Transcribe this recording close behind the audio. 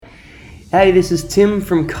Hey, this is Tim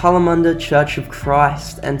from Kalamunda Church of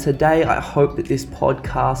Christ, and today I hope that this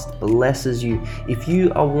podcast blesses you. If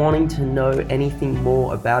you are wanting to know anything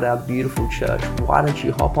more about our beautiful church, why don't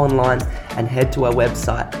you hop online and head to our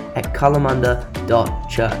website at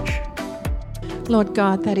kalamunda.church. Lord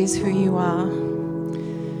God, that is who you are.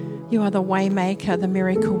 You are the way maker, the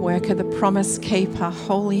miracle worker, the promise keeper.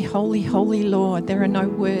 Holy, holy, holy Lord. There are no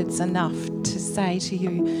words enough to say to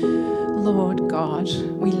you, Lord God,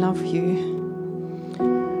 we love you.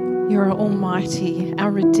 You are almighty,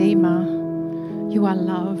 our Redeemer. You are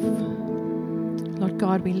love. Lord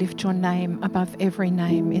God, we lift your name above every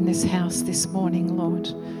name in this house this morning,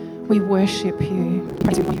 Lord. We worship you.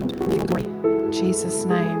 In Jesus'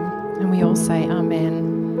 name. And we all say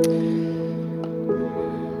amen.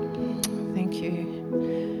 Thank you.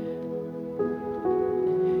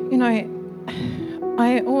 You know,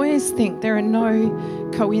 I always think there are no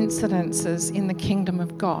coincidences in the kingdom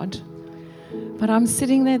of God. But I'm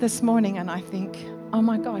sitting there this morning and I think, oh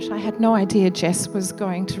my gosh, I had no idea Jess was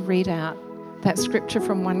going to read out that scripture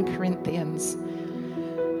from 1 Corinthians.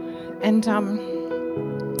 And,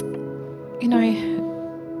 you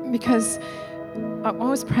know, because I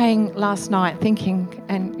was praying last night thinking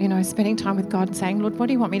and, you know, spending time with God and saying, Lord, what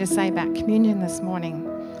do you want me to say about communion this morning?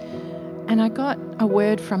 And I got a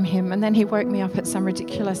word from him, and then he woke me up at some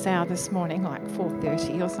ridiculous hour this morning, like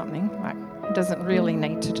 4:30 or something. Like, he doesn't really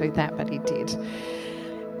need to do that, but he did.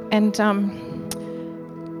 And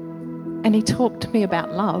he talked to me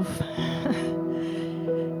about love.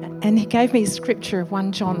 And he gave me a scripture of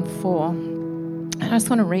 1 John 4. And I just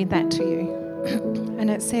want to read that to you. And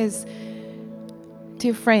it says,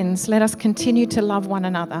 "Dear friends, let us continue to love one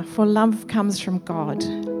another, for love comes from God.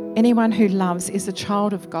 Anyone who loves is a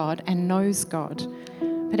child of God and knows God.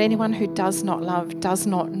 But anyone who does not love does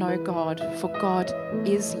not know God, for God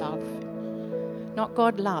is love." Not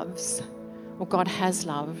God loves or God has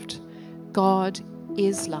loved. God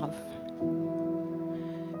is love.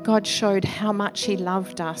 God showed how much he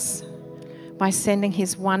loved us by sending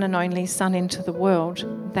his one and only Son into the world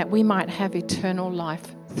that we might have eternal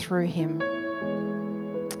life through him.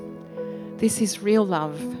 This is real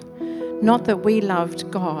love. Not that we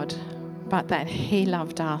loved God, but that he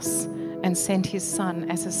loved us and sent his Son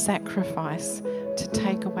as a sacrifice to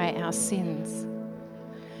take away our sins.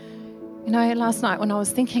 You know, last night when I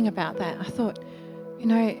was thinking about that, I thought, you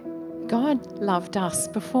know, God loved us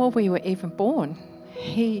before we were even born.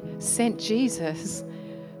 He sent Jesus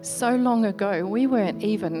so long ago. We weren't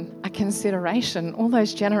even a consideration, all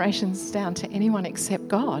those generations down to anyone except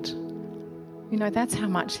God. You know, that's how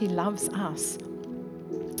much he loves us.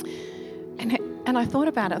 And I thought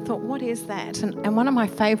about it. I thought, what is that? And one of my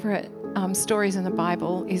favourite stories in the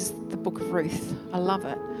Bible is the book of Ruth. I love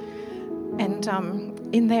it. And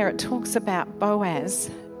in there it talks about Boaz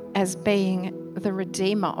as being the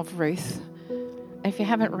redeemer of Ruth. And if you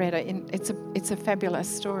haven't read it, it's a fabulous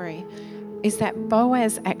story. Is that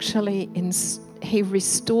Boaz actually, he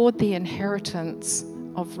restored the inheritance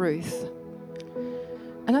of Ruth.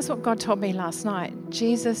 And that's what God told me last night.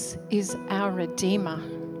 Jesus is our Redeemer.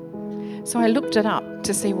 So I looked it up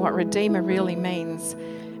to see what Redeemer really means.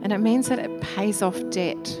 And it means that it pays off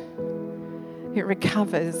debt. It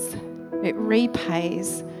recovers. It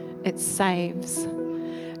repays. It saves.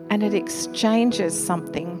 And it exchanges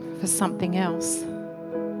something for something else.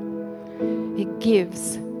 It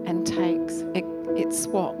gives and takes. It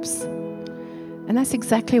swaps. And that's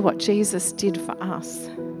exactly what Jesus did for us.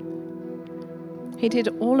 He did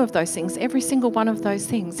all of those things. Every single one of those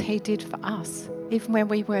things he did for us, even when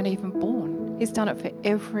we weren't even born. He's done it for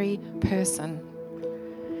every person.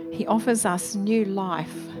 He offers us new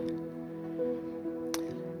life.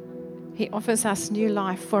 He offers us new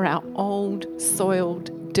life for our old,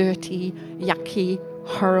 soiled, dirty, yucky,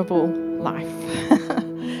 horrible life.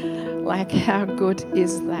 Like, how good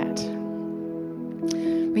is that?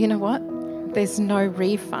 But you know what? There's no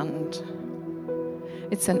refund.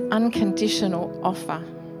 It's an unconditional offer.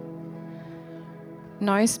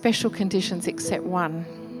 No special conditions except one.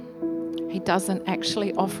 He doesn't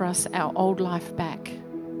actually offer us our old life back.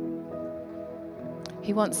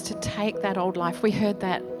 He wants to take that old life. We heard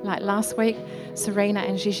that like last week. Serena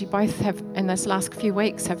and Gigi both have, in this last few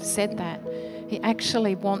weeks, have said that. He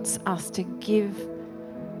actually wants us to give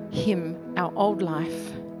him our old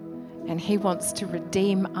life. And he wants to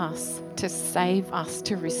redeem us, to save us,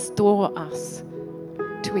 to restore us,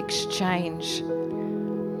 to exchange.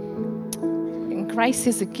 And grace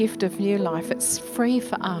is a gift of new life. It's free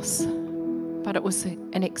for us, but it was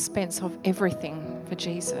an expense of everything for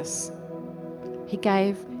Jesus. He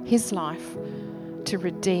gave his life to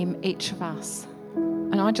redeem each of us.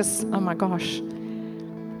 And I just, oh my gosh,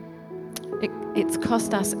 It's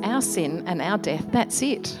cost us our sin and our death. That's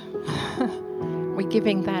it. We're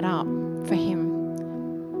giving that up for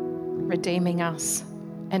him redeeming us.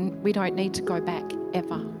 And we don't need to go back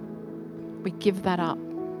ever. We give that up.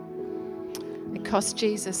 It cost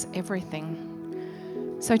Jesus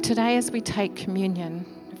everything. So today as we take communion,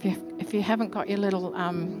 if you haven't got your little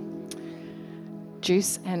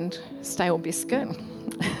juice and stale biscuit,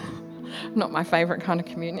 not my favourite kind of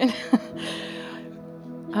communion,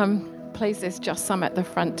 please, there's just some at the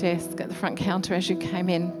front desk, at the front counter as you came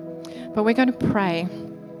in. But we're going to pray.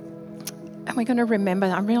 And we're going to remember.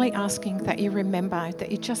 I'm really asking that you remember,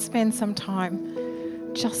 that you just spend some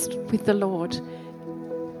time just with the Lord.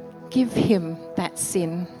 Give him that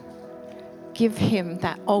sin. Give him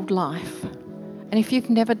that old life. And if you've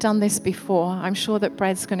never done this before, I'm sure that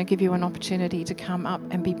Brad's going to give you an opportunity to come up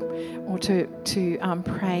and to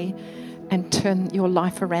pray and turn your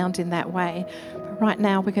life around in that way. But right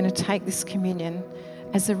now, we're going to take this communion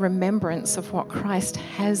as a remembrance of what Christ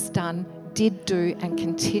has done, did do, and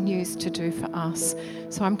continues to do for us.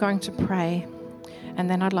 So I'm going to pray, and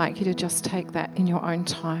then I'd like you to just take that in your own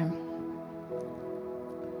time.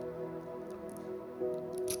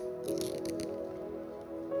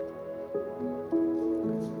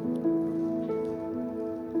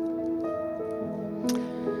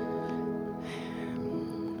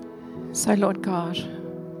 So, Lord God,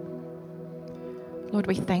 Lord,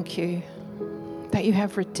 we thank you that you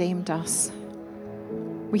have redeemed us.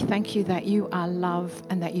 We thank you that you are love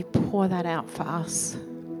and that you pour that out for us.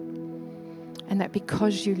 And that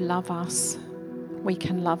because you love us, we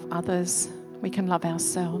can love others, we can love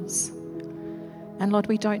ourselves. And Lord,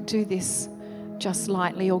 we don't do this just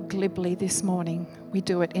lightly or glibly this morning. We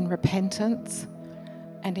do it in repentance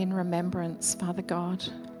and in remembrance, Father God,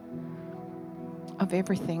 of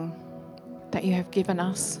everything that you have given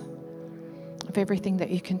us, of everything that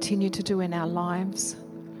you continue to do in our lives,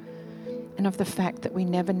 and of the fact that we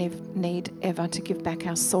never need ever to give back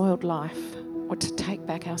our soiled life or to take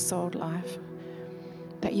back our soiled life,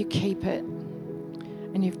 that you keep it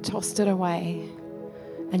and you've tossed it away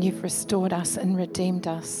and you've restored us and redeemed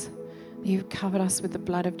us. You've covered us with the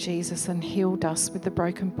blood of Jesus and healed us with the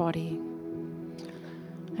broken body.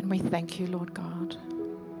 And we thank you, Lord God.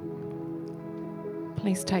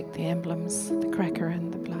 Please take the emblems, the cracker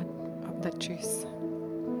and the blood of the juice.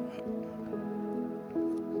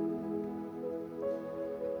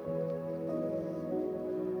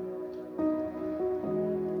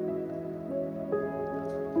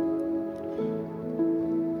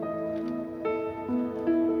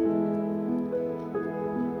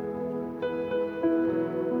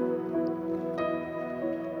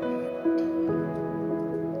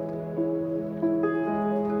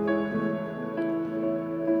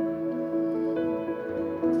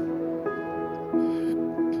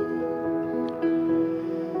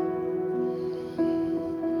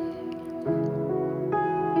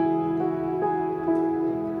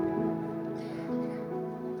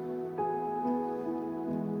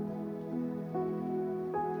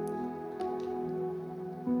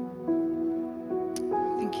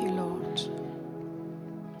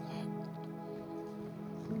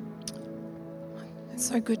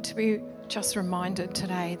 So good to be just reminded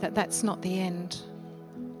today that that's not the end,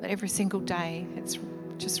 that every single day it's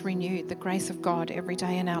just renewed, the grace of God every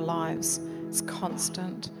day in our lives. It's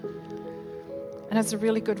constant. And it's a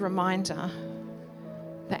really good reminder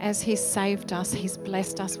that as he's saved us, he's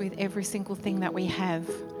blessed us with every single thing that we have.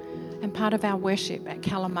 And part of our worship at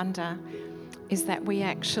Kalamunda is that we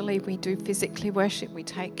do physically worship. We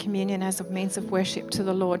take communion as a means of worship to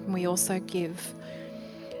the Lord, and we also give.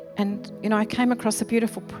 And, I came across a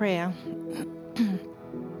beautiful prayer.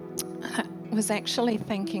 I was actually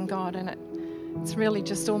thanking God, and it's really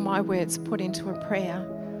just all my words put into a prayer.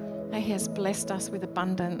 That he has blessed us with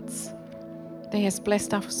abundance. That he has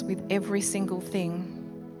blessed us with every single thing.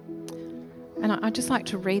 And I'd just like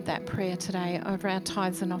to read that prayer today over our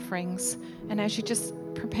tithes and offerings. And as you just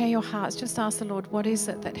prepare your hearts, just ask the Lord, what is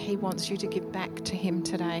it that he wants you to give back to him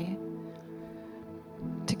today?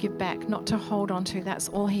 To give back, not to hold on to. That's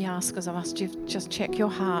all he asks of us. Just check your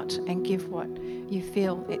heart and give what you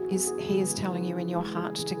feel he is telling you in your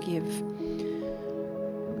heart to give.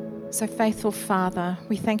 So, faithful Father,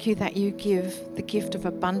 we thank you that you give the gift of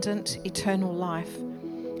abundant, eternal life.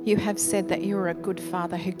 You have said that you are a good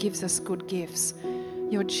Father who gives us good gifts.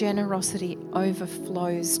 Your generosity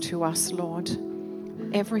overflows to us, Lord.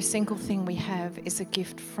 Every single thing we have is a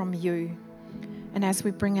gift from you. And as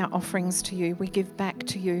we bring our offerings to you, we give back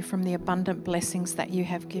to you from the abundant blessings that you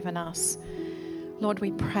have given us. Lord,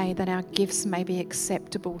 we pray that our gifts may be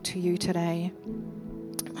acceptable to you today.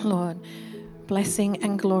 Lord, blessing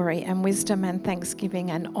and glory and wisdom and thanksgiving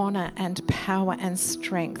and honour and power and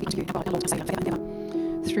strength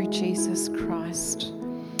through Jesus Christ,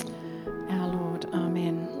 our Lord.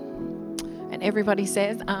 Amen. And everybody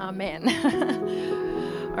says amen.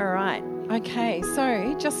 All right. Okay,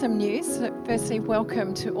 so just some news. Firstly,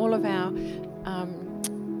 welcome to all of our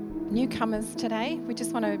newcomers today. We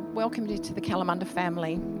just want to welcome you to the Kalamunda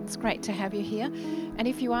family. It's great to have you here. And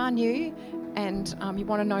if you are new and you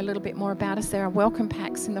want to know a little bit more about us, there are welcome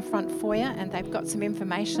packs in the front foyer, and they've got some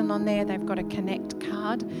information on there. They've got a connect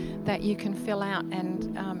card that you can fill out,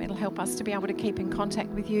 and it'll help us to be able to keep in contact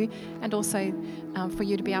with you, and also for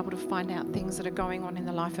you to be able to find out things that are going on in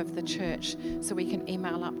the life of the church, so we can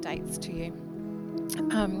email updates to you.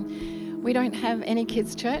 We don't have any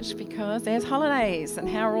kids' church because there's holidays. And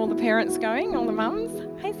how are all the parents going? All the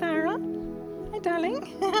mums? Hey, Sarah. Hey,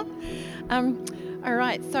 darling. All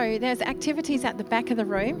right, so there's activities at the back of the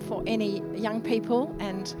room for any young people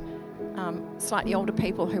and slightly older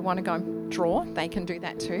people who want to go and draw. They can do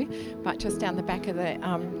that too, but just down the back of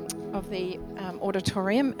the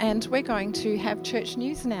auditorium. And we're going to have church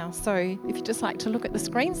news now. So if you'd just like to look at the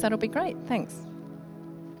screens, that'll be great. Thanks.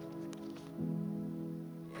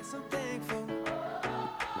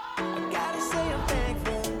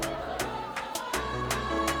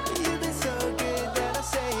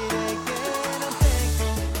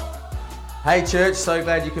 Hey church, so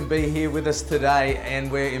glad you can be here with us today,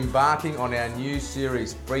 and we're embarking on our new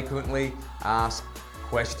series, Frequently Asked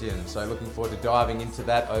Questions. So looking forward to diving into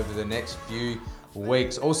that over the next few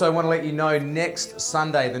weeks. Also want to let you know, next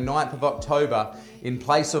Sunday, the 9th of October, in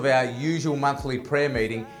place of our usual monthly prayer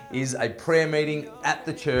meeting, is a prayer meeting at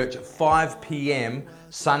the church, 5 p.m,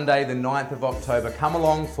 Sunday the 9th of October. Come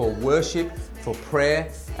along for worship, for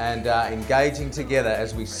prayer, and engaging together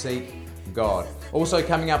as we seek God. Also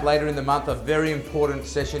coming up later in the month, a very important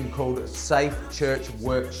session called Safe Church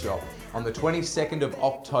Workshop on the 22nd of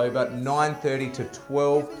October, 9:30 to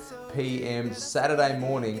 12 p.m. Saturday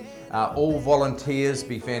morning. All volunteers,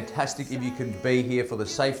 be fantastic if you can be here for the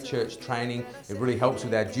Safe Church training. It really helps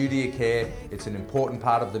with our duty of care. It's an important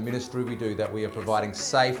part of the ministry we do, that we are providing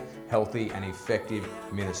safe, healthy and effective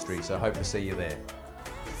ministry. So I hope to see you there.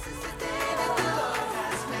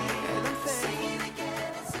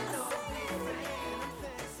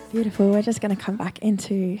 Beautiful. We're just going to come back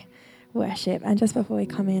into worship. And just before we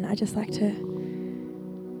come in, I'd just like to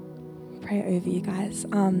pray over you guys.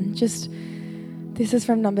 This is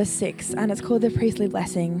from number 6, and it's called the priestly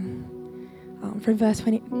blessing. From verse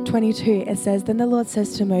 22, it says, "Then the Lord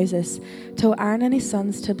says to Moses, tell Aaron and his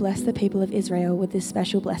sons to bless the people of Israel with this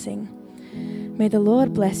special blessing. May the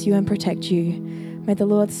Lord bless you and protect you. May the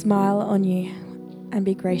Lord smile on you and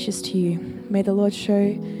be gracious to you. May the Lord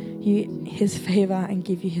show you his favor and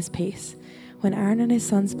give you his peace. When Aaron and his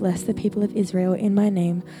sons bless the people of Israel in my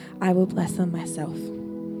name, I will bless them myself."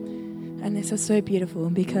 And this is so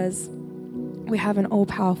beautiful because we have an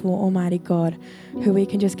all-powerful, almighty God who we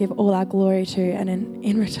can just give all our glory to, and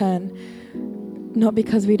in return, not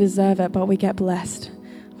because we deserve it, but we get blessed.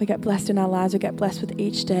 We get blessed in our lives, we get blessed with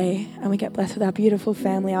each day, and we get blessed with our beautiful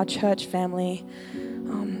family, our church family.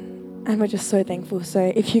 And we're just so thankful.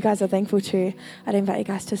 So if you guys are thankful too, I'd invite you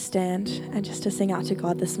guys to stand and just to sing out to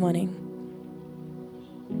God this morning.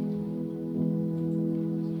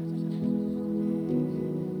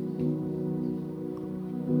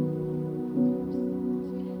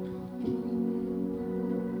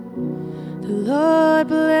 The Lord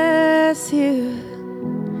bless you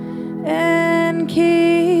and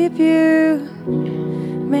keep you.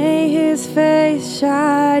 May his face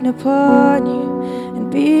shine upon you and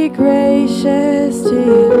be gracious to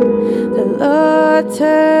you. The Lord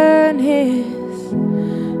turn his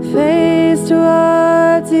face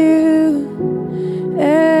towards you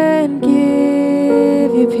and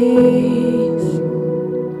give you peace.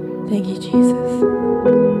 Thank you, Jesus.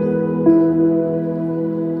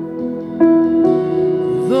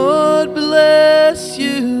 Lord bless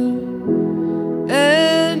you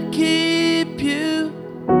and keep you.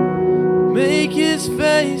 Make his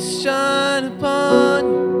face shine upon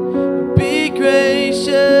you, be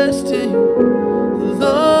gracious to you. The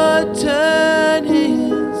Lord turn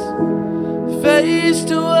his face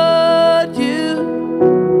toward you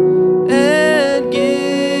and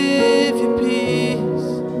give you peace.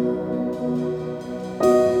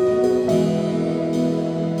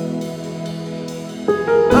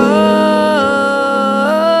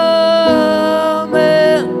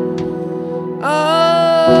 Amen. Amen.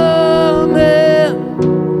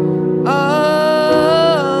 Amen.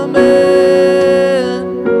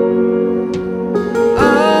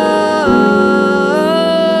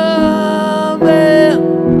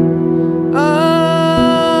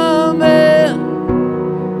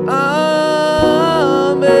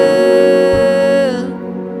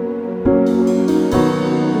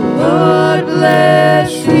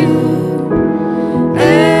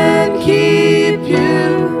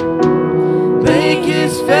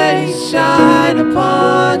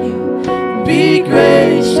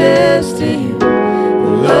 gracious to you. The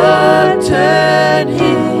Lord turn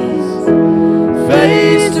his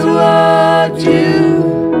face toward you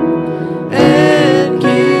and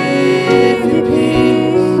give you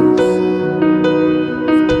peace.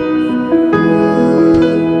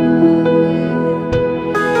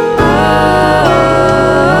 Amen.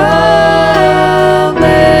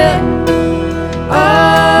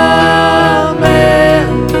 Amen.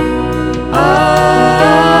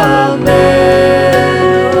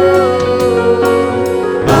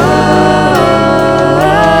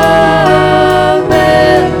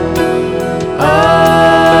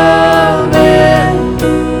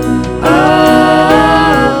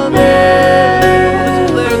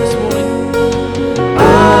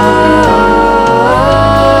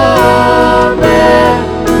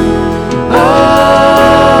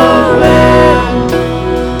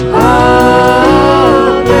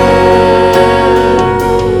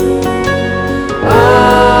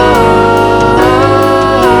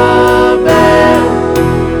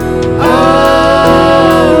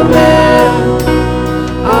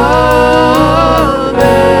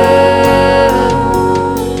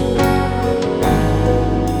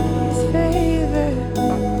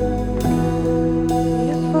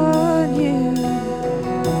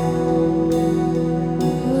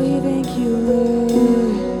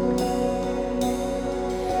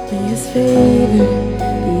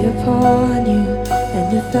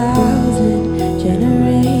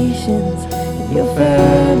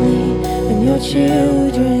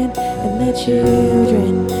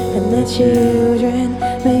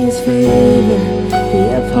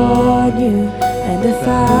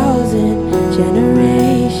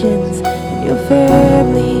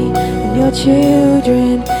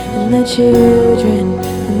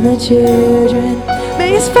 Children, may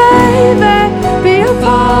his favor be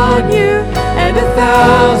upon you and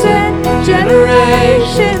 1,000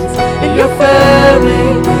 generations, and your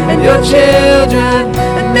family and your children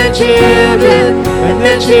and their children and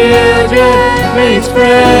their children. May his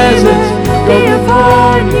presence be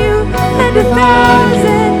upon you and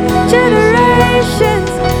 1,000 generations,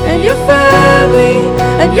 and your family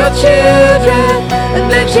and your children and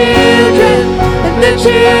their children and their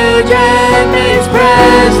children. May his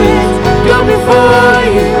presence go before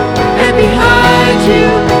you and behind you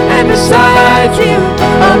and beside you,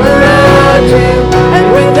 all around you and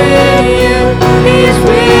within you. He is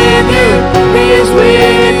with you, he is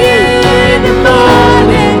with you in the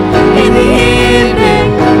morning, in the evening,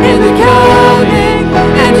 in the coming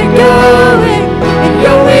and the going, in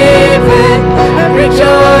your weeping and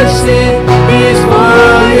rejoicing. He is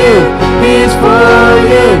for you, he is for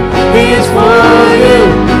you, he is for you,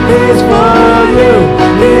 he is for you,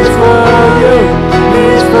 he is for you, he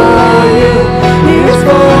is for you, he is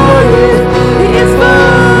for you, he is for you. Amen.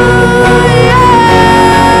 Amen.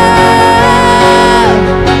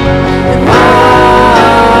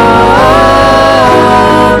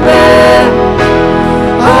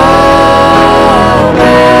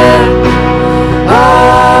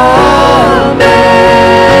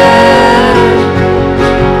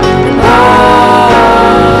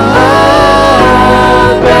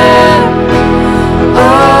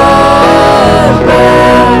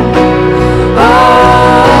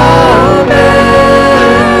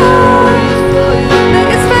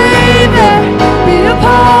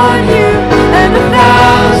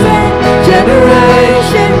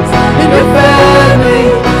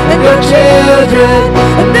 Children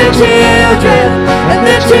and their children and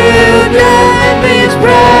their children. May his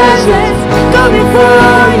presence go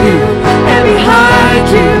before you and behind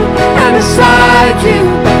you and beside you,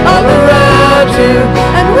 all around you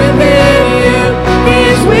and within you. He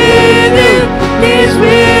is with you, he is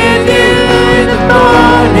with you in the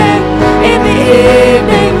morning, in the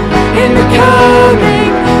evening, in the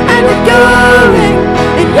coming and the going,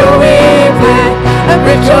 in your weeping and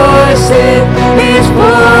rejoicing. He is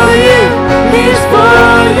for you, he is for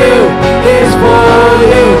you, he is for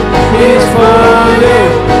you, he is for you,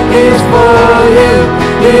 he is for you,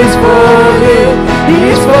 he is for you, he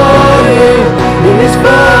is for you, he is for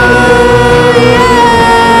you.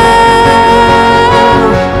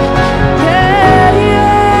 Yeah, yeah.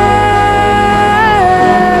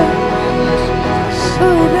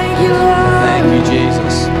 Oh, thank you, Lord. Thank you,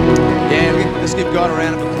 Jesus. Yeah, let's give God a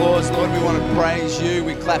round of applause. Lord, we want to praise you.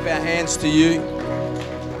 We clap our hands to you.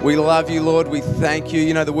 We love you, Lord. We thank you.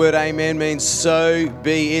 You know, the word amen means so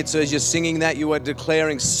be it. So as you're singing that, you are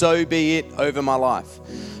declaring so be it over my life.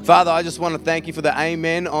 Father, I just want to thank you for the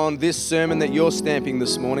amen on this sermon that you're stamping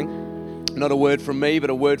this morning. Not a word from me, but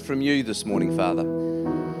a word from you this morning, Father.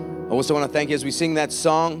 I also want to thank you as we sing that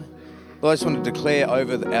song, Lord, I just want to declare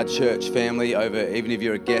over our church family, over even if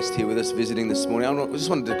you're a guest here with us visiting this morning, I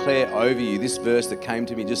just want to declare over you this verse that came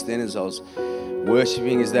to me just then as I was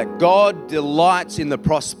worshiping, is that God delights in the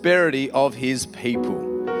prosperity of his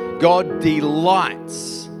people. God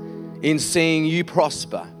delights in seeing you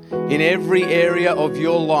prosper in every area of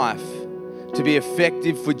your life to be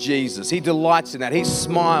effective for Jesus. He delights in that. He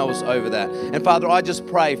smiles over that. And Father, I just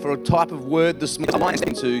pray for a type of word this morning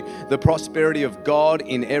into the prosperity of God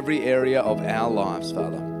in every area of our lives,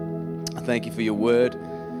 Father. I thank you for your word.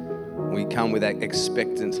 We come with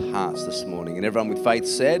expectant hearts this morning. And everyone with faith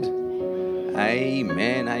said,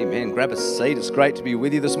 amen, amen. Grab a seat. It's great to be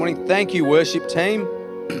with you this morning. Thank you, worship team.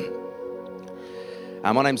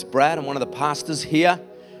 My name's Brad. I'm one of the pastors here.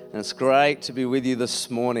 And it's great to be with you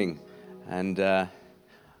this morning. And I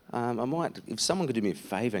might, if someone could do me a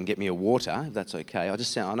favour and get me a water, if that's okay.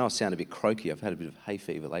 I know I sound a bit croaky. I've had a bit of hay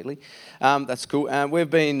fever lately. That's cool. We've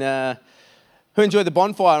been, who enjoyed the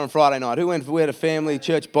bonfire on Friday night? We had a family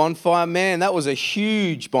church bonfire. Man, that was a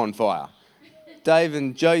huge bonfire. Dave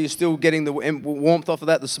and Joe, you're still getting the warmth off of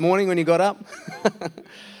that this morning when you got up?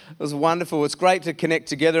 It was wonderful. It's great to connect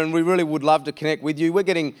together, and we really would love to connect with you. We're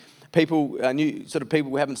getting people, new sort of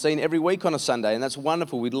people we haven't seen every week on a Sunday, and that's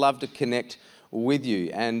wonderful. We'd love to connect with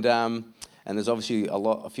you. And there's obviously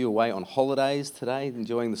a few away on holidays today,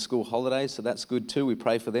 enjoying the school holidays, so that's good too. We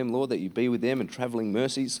pray for them, Lord, that you be with them and travelling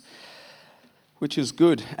mercies, which is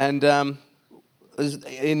good. And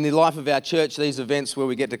in the life of our church, these events where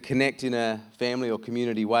we get to connect in a family or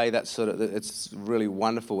community way, it's really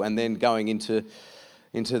wonderful. And then going into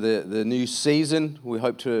the new season, we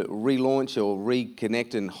hope to relaunch or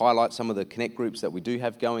reconnect and highlight some of the connect groups that we do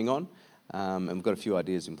have going on. And we've got a few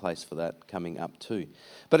ideas in place for that coming up too.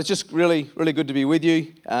 But it's just really, really good to be with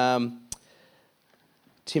you.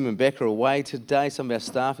 Tim and Becca are away today, some of our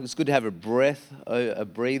staff. It's good to have a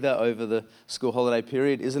breather over the school holiday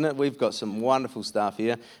period, isn't it? We've got some wonderful staff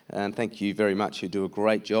here, and thank you very much. You do a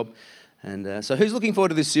great job. And so who's looking forward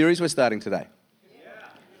to this series we're starting today?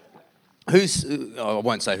 I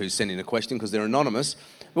won't say who's sending a question because they're anonymous,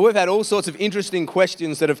 but we've had all sorts of interesting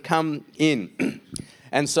questions that have come in.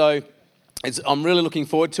 And so I'm really looking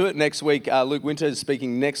forward to it. Next week, Luke Winter is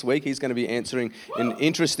speaking next week. He's going to be answering an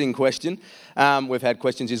interesting question. We've had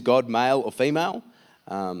questions, is God male or female?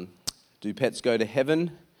 Do pets go to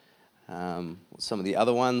heaven? Some of the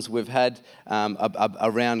other ones we've had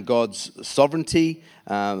around God's sovereignty.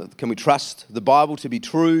 Can we trust the Bible to be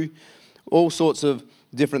true? All sorts of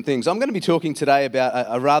different things. I'm going to be talking today about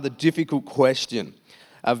a rather difficult question,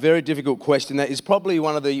 a very difficult question that is probably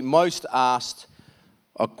one of the most asked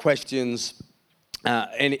questions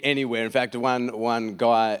anywhere. In fact, one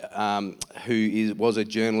guy who was a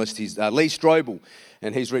journalist, he's Lee Strobel,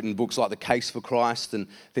 and he's written books like The Case for Christ and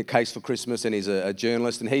The Case for Christmas, and he's a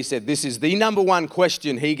journalist, and he said this is the number one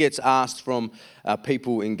question he gets asked from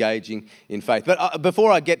people engaging in faith. But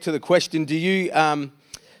before I get to the question, do you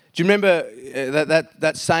remember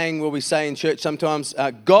that saying where we say in church sometimes,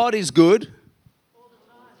 God is good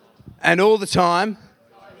and all the time?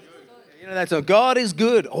 You know, that's God is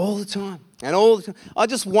good all the time and all the time. I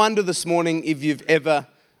just wonder this morning if you've ever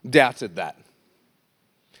doubted that.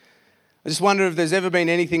 I just wonder if there's ever been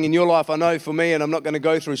anything in your life. I know for me, and I'm not going to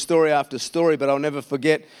go through story after story, but I'll never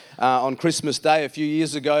forget on Christmas Day a few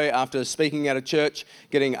years ago, after speaking at a church,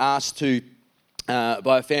 getting asked to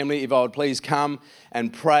by a family if I would please come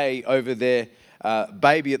and pray over their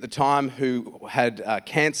baby at the time who had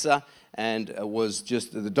cancer and was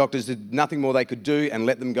just, the doctors did nothing more they could do and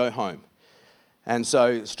let them go home. And so,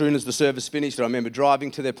 as soon as the service finished, I remember driving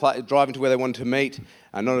to where they wanted to meet,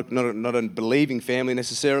 not a believing family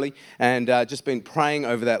necessarily, and just been praying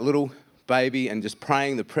over that little baby and just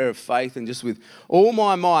praying the prayer of faith and just with all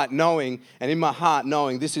my might knowing, and in my heart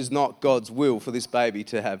knowing this is not God's will for this baby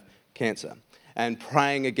to have cancer. And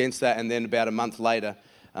praying against that, and then about a month later,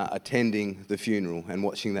 attending the funeral and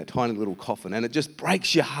watching that tiny little coffin. And it just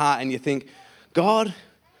breaks your heart, and you think, God,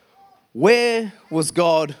 where was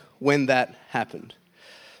God when that happened?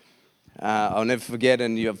 I'll never forget,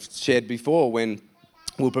 and you've shared before, when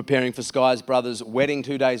we were preparing for Sky's brother's wedding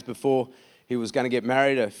 2 days before he was going to get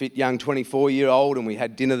married, a fit young 24-year-old, and we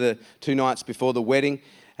had dinner the 2 nights before the wedding.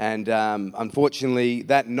 And unfortunately,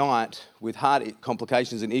 that night, with heart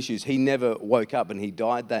complications and issues, he never woke up, and he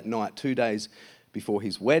died that night, 2 days before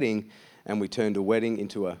his wedding. And we turned a wedding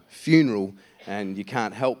into a funeral, and you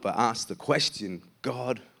can't help but ask the question,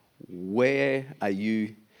 God, where are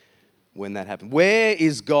you when that happened? Where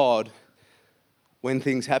is God when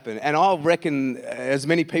things happen? And I reckon as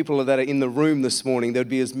many people that are in the room this morning, there'd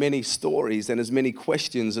be as many stories and as many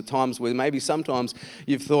questions at times where maybe sometimes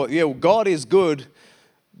you've thought, yeah, well, God is good,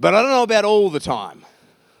 but I don't know about all the time.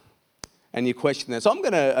 And you question that. So I'm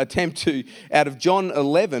going to attempt to, out of John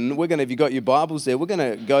 11, if you've got your Bibles there, we're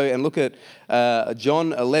going to go and look at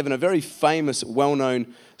John 11, a very famous,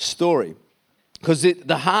 well-known story. Because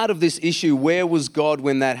the heart of this issue, where was God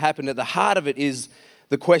when that happened? At the heart of it is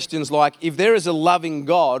the questions like, if there is a loving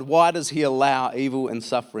God, why does he allow evil and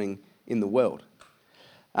suffering in the world?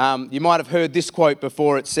 You might have heard this quote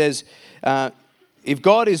before. It says, if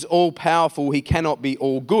God is all-powerful, he cannot be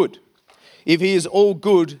all good. If he is all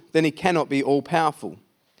good, then he cannot be all powerful.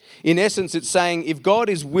 In essence, it's saying if God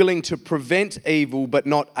is willing to prevent evil but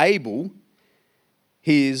not able,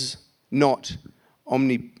 he is not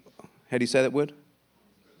how do you say that word?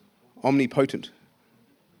 Omnipotent.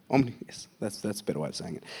 Yes, that's a better way of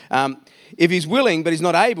saying it. If he's willing but he's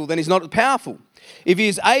not able, then he's not powerful. If he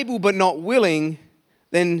is able but not willing,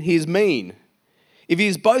 then he is mean. If he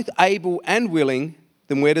is both able and willing,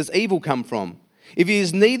 then where does evil come from? If he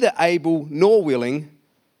is neither able nor willing,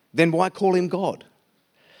 then why call him God?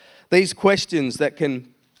 These questions that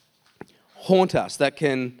can haunt us, that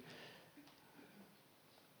can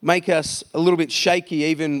make us a little bit shaky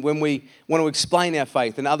even when we want to explain our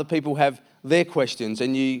faith and other people have their questions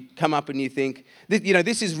and you come up and you think,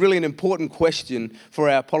 this is really an important question for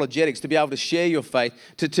our apologetics, to be able to share your faith,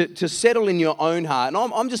 to settle in your own heart.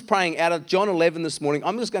 And I'm just praying out of John 11 this morning,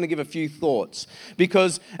 I'm just going to give a few thoughts.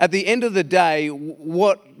 Because at the end of the day,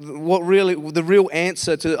 what really, the real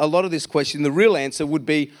answer to a lot of this question, the real answer would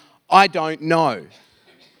be, I don't know.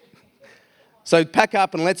 So pack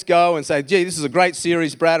up and let's go and say, gee, this is a great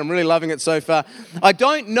series, Brad. I'm really loving it so far. I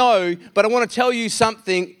don't know, but I want to tell you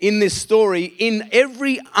something in this story. In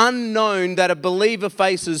every unknown that a believer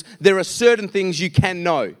faces, there are certain things you can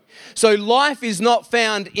know. So life is not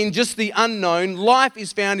found in just the unknown. Life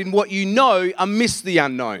is found in what you know amidst the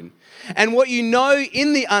unknown. And what you know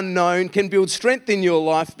in the unknown can build strength in your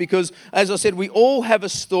life because, as I said, we all have a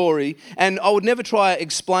story. And I would never try to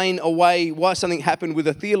explain away why something happened with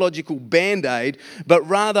a theological Band-Aid, but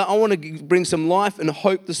rather I want to bring some life and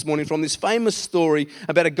hope this morning from this famous story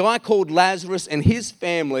about a guy called Lazarus and his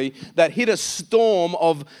family that hit a storm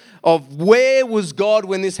of where was God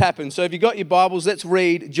when this happened. So if you've got your Bibles, let's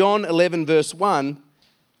read John 11 verse 1.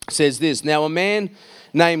 It says this, now a man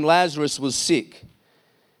named Lazarus was sick.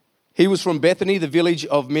 He was from Bethany, the village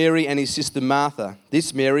of Mary and his sister Martha.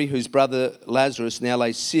 This Mary, whose brother Lazarus now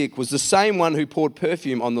lay sick, was the same one who poured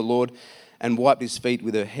perfume on the Lord and wiped his feet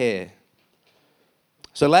with her hair.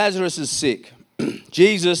 So Lazarus is sick.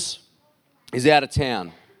 Jesus is out of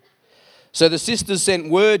town. So the sisters sent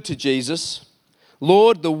word to Jesus,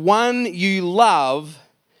 Lord, the one you love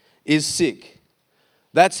is sick.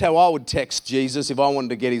 That's how I would text Jesus if I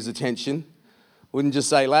wanted to get his attention. Wouldn't just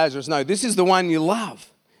say Lazarus. No, this is the one you love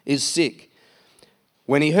is sick.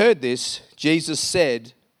 When he heard this, Jesus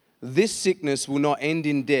said, this sickness will not end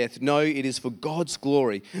in death. No, it is for God's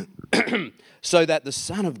glory, so that the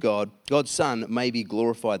Son of God, God's Son, may be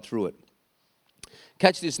glorified through it.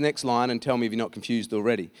 Catch this next line and tell me if you're not confused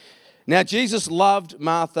already. Now, Jesus loved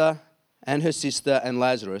Martha and her sister and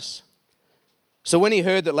Lazarus. So when he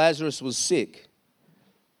heard that Lazarus was sick,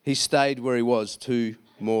 he stayed where he was 2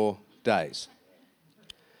 more days.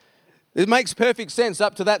 It makes perfect sense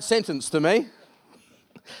up to that sentence to me.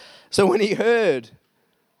 So when he heard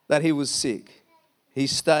that he was sick, he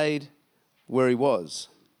stayed where he was.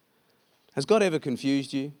 Has God ever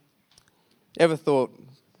confused you? Ever thought,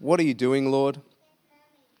 what are you doing, Lord?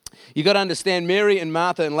 You've got to understand, Mary and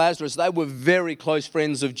Martha and Lazarus, they were very close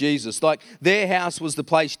friends of Jesus. Like, their house was the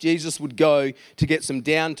place Jesus would go to get some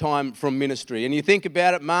downtime from ministry. And you think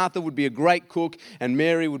about it, Martha would be a great cook and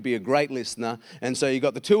Mary would be a great listener. And so you've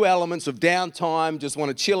got the two elements of downtime, just want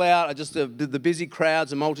to chill out, just the busy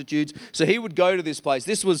crowds and multitudes. So he would go to this place.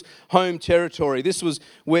 This was home territory. This was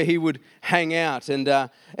where he would hang out. And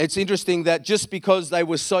it's interesting that just because they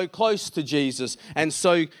were so close to Jesus and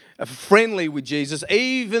so friendly with Jesus,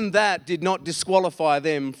 even that did not disqualify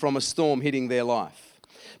them from a storm hitting their life.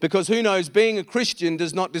 Because who knows, being a Christian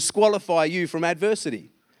does not disqualify you from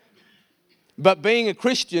adversity. But being a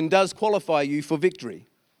Christian does qualify you for victory.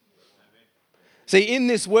 See, in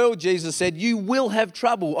this world, Jesus said, you will have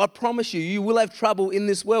trouble. I promise you, you will have trouble in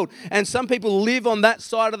this world. And some people live on that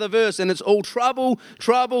side of the verse and it's all trouble,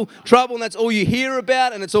 trouble, trouble. And that's all you hear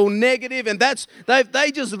about and it's all negative. And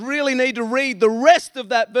they just really need to read the rest of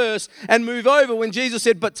that verse and move over when Jesus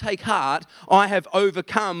said, but take heart, I have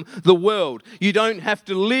overcome the world. You don't have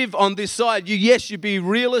to live on this side. You be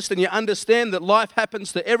realist and you understand that life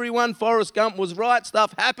happens to everyone. Forrest Gump was right.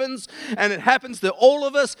 Stuff happens and it happens to all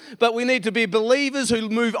of us. But we need to be believers believers who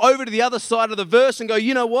move over to the other side of the verse and go,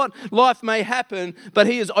 you know what? Life may happen, but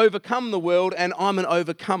he has overcome the world and I'm an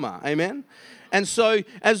overcomer. Amen? And so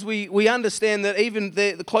as we understand that even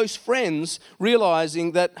the close friends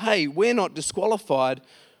realizing that, hey, we're not disqualified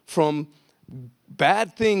from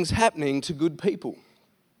bad things happening to good people.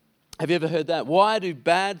 Have you ever heard that? Why do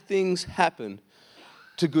bad things happen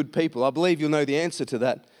to good people? I believe you'll know the answer to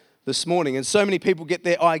that this morning. And so many people get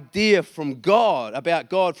their idea from God, about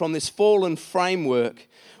God, from this fallen framework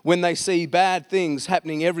when they see bad things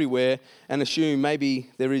happening everywhere and assume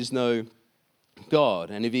maybe there is no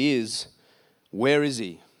God. And if he is, where is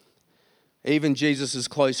he? Even Jesus'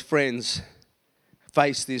 close friends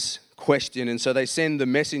face this question. And so they send the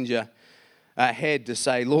messenger ahead to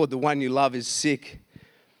say, Lord, the one you love is sick.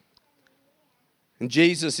 And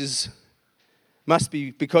must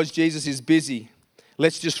be, because Jesus is busy,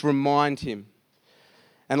 let's just remind him.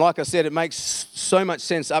 And like I said, it makes so much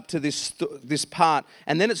sense up to this part.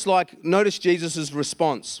 And then it's like, notice Jesus'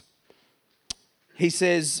 response. He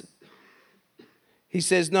says,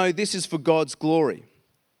 no, this is for God's glory.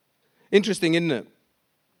 Interesting, isn't it?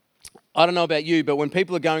 I don't know about you, but when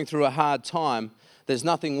people are going through a hard time, there's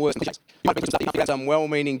nothing worse. Some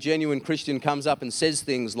well-meaning, genuine Christian comes up and says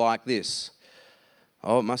things like this.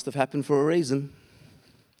 Oh, it must have happened for a reason.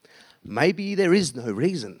 Maybe there is no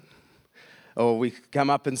reason. Or we come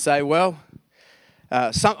up and say, well,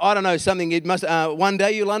 I don't know, something it must. One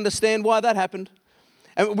day you'll understand why that happened.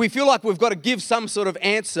 And we feel like we've got to give some sort of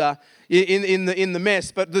answer in the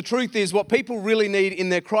mess. But the truth is, what people really need in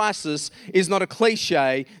their crisis is not a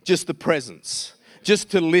cliche, just the presence.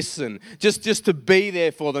 Just to listen, just to be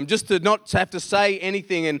there for them, just to not have to say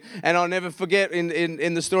anything. And I'll never forget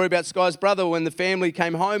in the story about Sky's brother when the family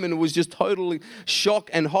came home and it was just totally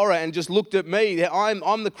shock and horror and just looked at me.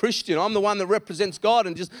 I'm the Christian. I'm the one that represents God,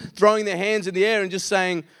 and just throwing their hands in the air and just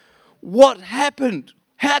saying, what happened?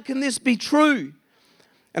 How can this be true?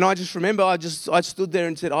 And I just remember I stood there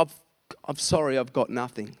and said, I'm sorry, I've got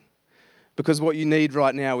nothing. Because what you need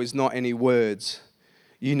right now is not any words.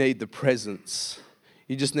 You need the presence.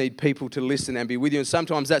 You just need people to listen and be with you. And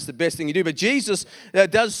sometimes that's the best thing you do. But Jesus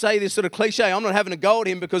does say this sort of cliche. I'm not having a go at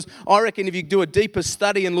him, because I reckon if you do a deeper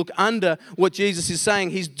study and look under what Jesus is saying,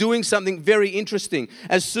 he's doing something very interesting.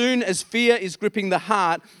 As soon as fear is gripping the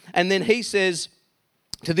heart, and then he says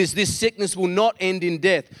to this sickness will not end in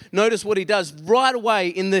death. Notice what he does right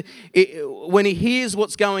away when he hears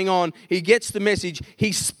what's going on, he gets the message,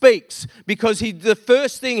 he speaks, because the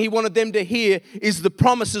first thing he wanted them to hear is the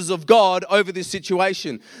promises of God over this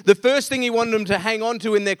situation. The first thing he wanted them to hang on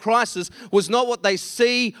to in their crisis was not what they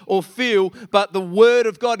see or feel, but the word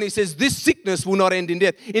of God. And he says, this sickness will not end in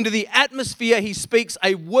death. Into the atmosphere, he speaks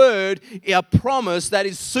a word, a promise that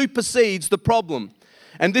supersedes the problem.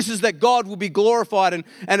 And this is that God will be glorified. And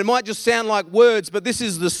it might just sound like words, but this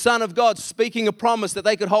is the Son of God speaking a promise that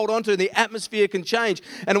they could hold on to. The atmosphere can change.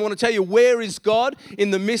 And I want to tell you, where is God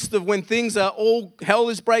in the midst of when things are all hell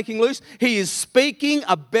is breaking loose? He is speaking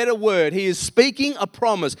a better word. He is speaking a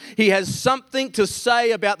promise. He has something to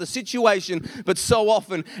say about the situation, but so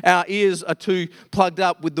often our ears are too plugged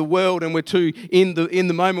up with the world, and we're too in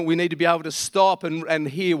the moment. We need to be able to stop and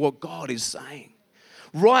hear what God is saying.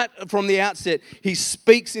 Right from the outset, he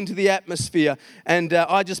speaks into the atmosphere, and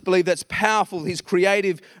I just believe that's powerful. His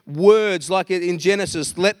creative words, like in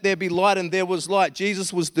Genesis, let there be light, and there was light.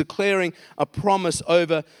 Jesus was declaring a promise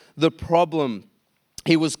over the problem.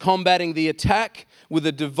 He was combating the attack with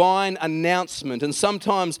a divine announcement, and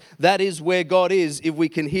sometimes that is where God is, if we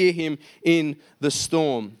can hear him in the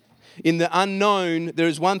storm. In the unknown, there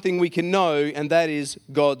is one thing we can know, and that is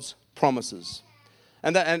God's promises.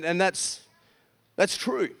 And that's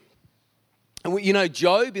true. And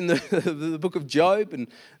Job, in the book of Job, and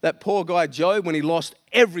that poor guy Job, when he lost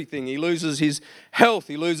everything, he loses his health,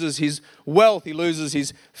 he loses his wealth, he loses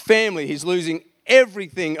his family, he's losing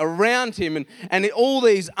everything around him, and all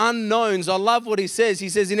these unknowns. I love what he says. He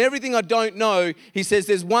says, in everything I don't know, he says,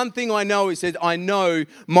 there's one thing I know. He said, I know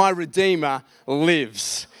my Redeemer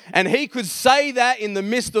lives. And he could say that in the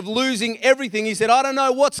midst of losing everything. He said, I don't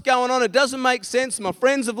know what's going on. It doesn't make sense. My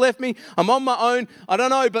friends have left me. I'm on my own. I don't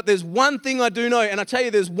know, but there's one thing I do know. And I tell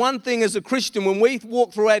you, there's one thing as a Christian, when we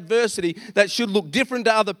walk through adversity that should look different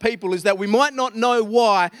to other people, is that we might not know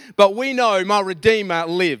why, but we know my Redeemer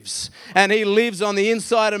lives. And he lives on the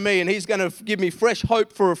inside of me, and he's going to give me fresh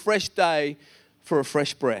hope for a fresh day, for a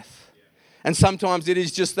fresh breath. And sometimes it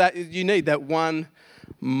is just that you need that one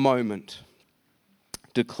moment.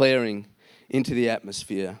 Declaring into the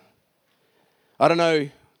atmosphere. I don't know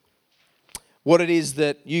what it is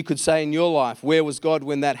that you could say in your life. Where was God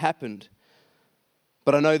when that happened?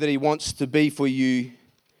 But I know that he wants to be for you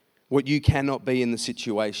what you cannot be in the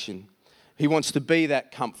situation. He wants to be that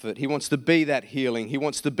comfort. He wants to be that healing. He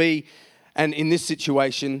wants to be, and in this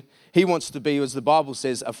situation, he wants to be, as the Bible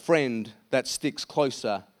says, a friend that sticks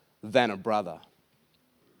closer than a brother.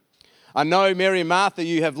 I know, Mary and Martha,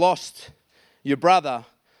 you have lost your brother,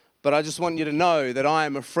 but I just want you to know that I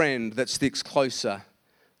am a friend that sticks closer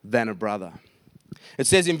than a brother. It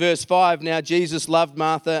says in verse 5, now Jesus loved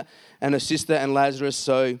Martha and her sister and Lazarus,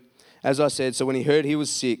 so as I said, so when he heard he was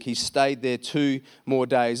sick, he stayed there 2 more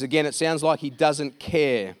days. Again, it sounds like he doesn't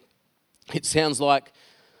care. It sounds like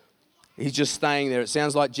he's just staying there. It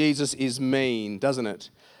sounds like Jesus is mean, doesn't it?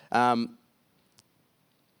 And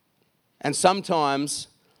sometimes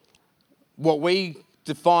what we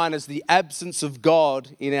define as the absence of God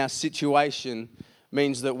in our situation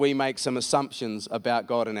means that we make some assumptions about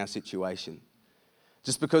God in our situation.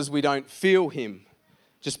 Just because we don't feel him,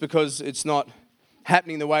 just because it's not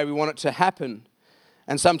happening the way we want it to happen.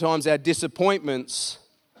 And sometimes our disappointments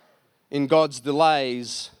in God's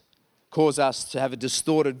delays cause us to have a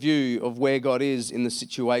distorted view of where God is in the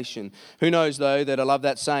situation. Who knows, though, that I love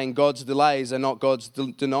that saying, God's delays are not God's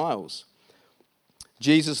denials.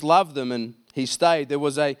 Jesus loved them and he stayed. There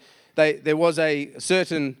was a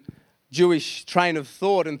certain Jewish train of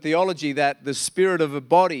thought and theology that the spirit of a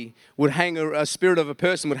body would a spirit of a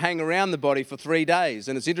person would hang around the body for 3 days.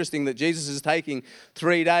 And it's interesting that Jesus is taking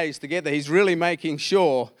 3 days together. He's really making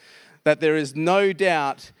sure that there is no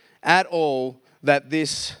doubt at all that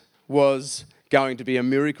this was going to be a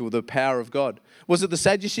miracle, the power of God. Was it the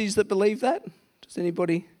Sadducees that believed that? Does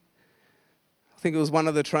anybody? I think it was one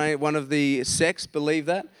of the sects believed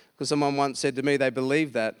that, because someone once said to me they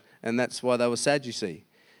believed that, and that's why they were Sadducee.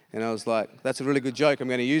 And I was like, that's a really good joke. I'm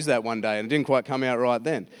going to use that one day. And it didn't quite come out right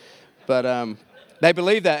then. But they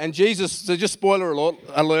believe that. And Jesus, so just spoiler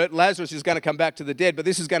alert, Lazarus is going to come back to the dead. But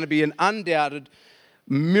this is going to be an undoubted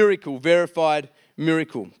miracle, verified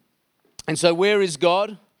miracle. And so where is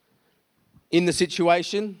God in the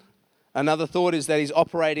situation? Another thought is that he's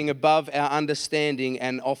operating above our understanding,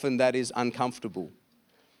 and often that is uncomfortable.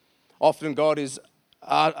 Often God is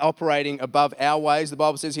operating above our ways. The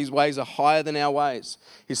Bible says his ways are higher than our ways.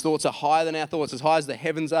 His thoughts are higher than our thoughts. As high as the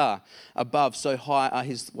heavens are above, so high are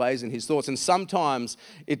his ways and his thoughts. And sometimes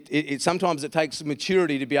it takes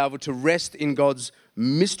maturity to be able to rest in God's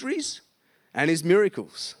mysteries and his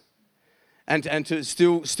miracles. And to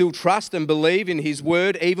still trust and believe in his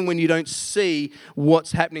word, even when you don't see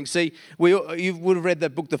what's happening. See, you would have read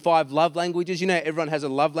that book, The 5 Love Languages. You know, everyone has a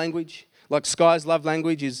love language. Like Sky's love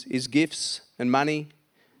language is gifts and money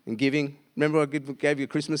and giving. Remember I gave you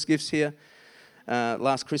Christmas gifts here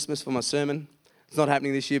last Christmas for my sermon? It's not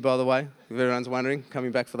happening this year, by the way, if everyone's wondering,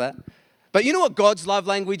 coming back for that. But you know what God's love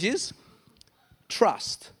language is?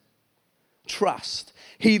 Trust. Trust.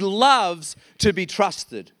 He loves to be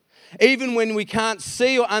trusted. Even when we can't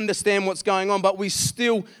see or understand what's going on, but we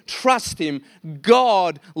still trust him.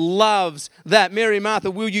 God loves that. Mary and Martha,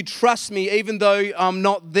 will you trust me even though I'm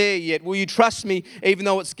not there yet? Will you trust me even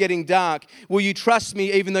though it's getting dark? Will you trust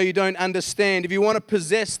me even though you don't understand? If you want to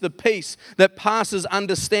possess the peace that passes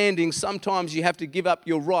understanding, sometimes you have to give up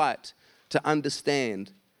your right to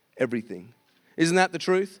understand everything. Isn't that the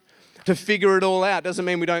truth? To figure it all out doesn't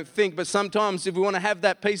mean we don't think, but sometimes if we want to have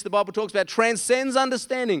that peace the Bible talks about transcends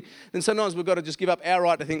understanding, then sometimes we've got to just give up our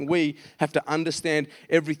right to think we have to understand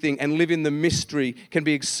everything, and live in the mystery can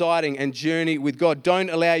be exciting and journey with God. Don't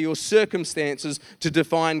allow your circumstances to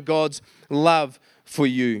define God's love for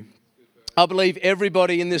you. I believe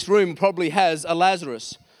everybody in this room probably has a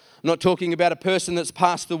Lazarus. I'm not talking about a person that's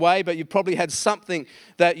passed away, but you've probably had something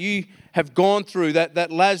that you have gone through,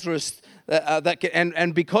 that Lazarus.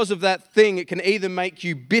 And because of that thing, it can either make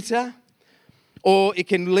you bitter, or you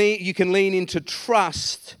can lean into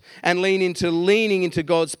trust and leaning into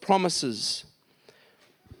God's promises.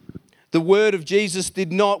 The word of Jesus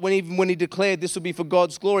did not, when he declared this will be for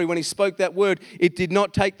God's glory, when he spoke that word, it did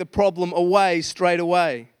not take the problem away straight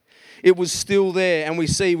away. It was still there, and we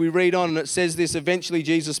read on, and it says this, eventually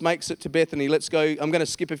Jesus makes it to Bethany. Let's go, I'm going to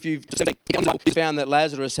skip a few. He found that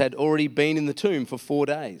Lazarus had already been in the tomb for 4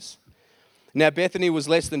 days. Now, Bethany was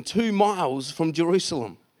less than 2 miles from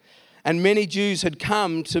Jerusalem, and many Jews had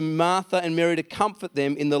come to Martha and Mary to comfort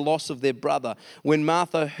them in the loss of their brother. When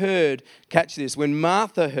Martha heard, catch this, when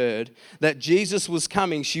Martha heard that Jesus was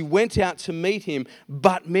coming, she went out to meet him,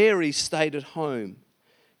 but Mary stayed at home.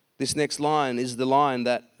 This next line is the line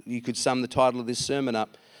that you could sum the title of this sermon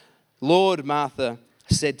up. Lord, Martha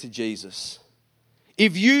said to Jesus,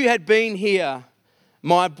 if you had been here,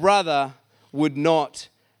 my brother would not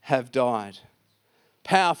have died.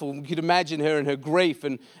 powerful. We could imagine her and her grief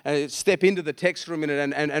and step into the text for a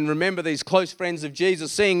minute and remember these close friends of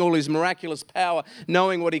Jesus, seeing all his miraculous power,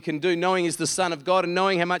 knowing what he can do, knowing he's the Son of God and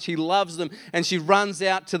knowing how much he loves them. And she runs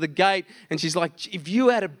out to the gate and she's like, if you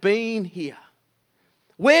had been here,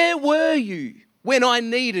 where were you when I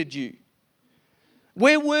needed you?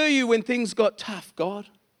 Where were you when things got tough, God?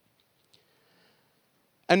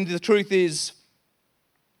 And the truth is,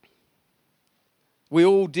 we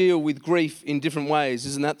all deal with grief in different ways.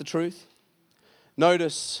 Isn't that the truth?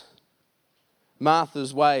 Notice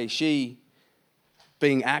Martha's way. She,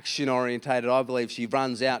 being action orientated, I believe she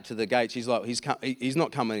runs out to the gate. She's like, he's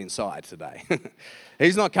not coming inside today.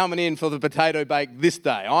 He's not coming in for the potato bake this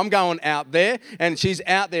day. I'm going out there. And she's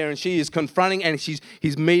out there and she is confronting and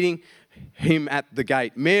he's meeting him at the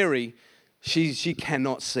gate. Mary, she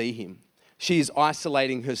cannot see him. She is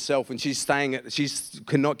isolating herself and she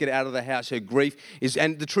cannot get out of the house. Her grief is,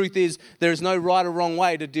 and the truth is, there is no right or wrong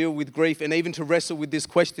way to deal with grief and even to wrestle with this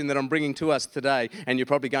question that I'm bringing to us today. And you're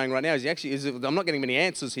probably going right now, I'm not getting many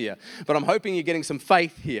answers here, but I'm hoping you're getting some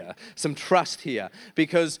faith here, some trust here,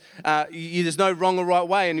 because there's no wrong or right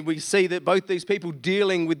way. And we see that both these people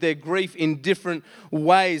dealing with their grief in different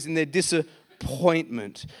ways, in their disappointment.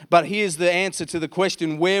 But here's the answer to the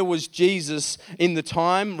question, where was Jesus in the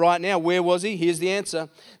time right now? Where was he? Here's the answer.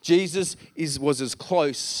 Jesus was as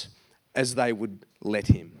close as they would let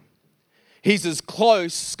him. He's as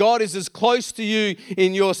close. God is as close to you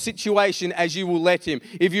in your situation as you will let him.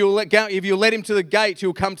 If you let him to the gate,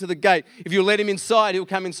 he'll come to the gate. If you let him inside, he'll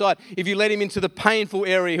come inside. If you let him into the painful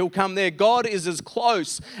area, he'll come there. God is as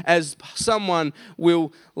close as someone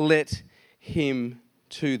will let him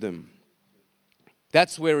to them.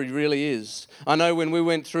 That's where he really is. I know when we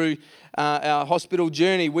went through our hospital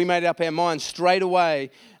journey, we made up our minds straight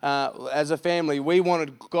away as a family. We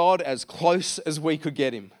wanted God as close as we could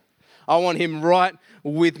get him. I want him right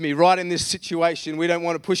with me, right in this situation. We don't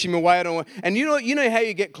want to push him away. And you know how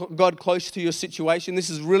you get God close to your situation? This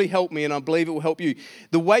has really helped me and I believe it will help you.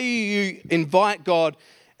 The way you invite God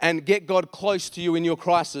and get God close to you in your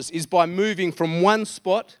crisis is by moving from one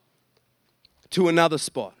spot to another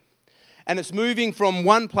spot. And it's moving from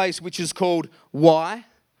one place which is called why.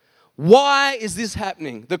 Why is this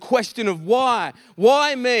happening? The question of why.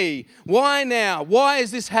 Why me? Why now? Why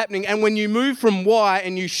is this happening? And when you move from why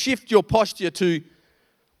and you shift your posture to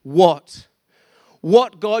what?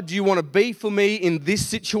 What, God, do you want to be for me in this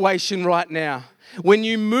situation right now? When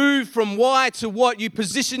you move from why to what, you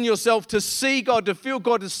position yourself to see God, to feel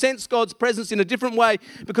God, to sense God's presence in a different way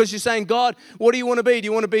because you're saying, God, what do you want to be? Do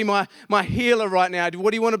you want to be my healer right now?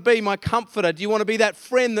 What do you want to be? My comforter? Do you want to be that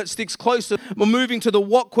friend that sticks closer? We're moving to the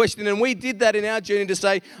what question, and we did that in our journey to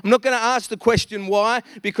say, I'm not going to ask the question why,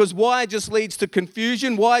 because why just leads to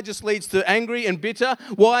confusion, why just leads to angry and bitter,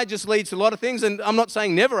 why just leads to a lot of things, and I'm not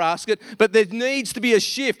saying never ask it, but there needs to be a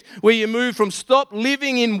shift where you move from stop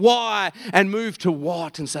living in why and move to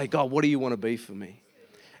what and say, God, what do you want to be for me?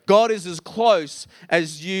 God is as close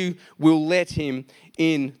as you will let him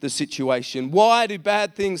in the situation. Why do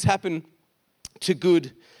bad things happen to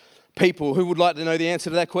good people? Who would like to know the answer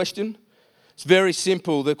to that question? It's very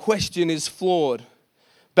simple. The question is flawed.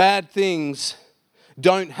 Bad things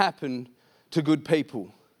don't happen to good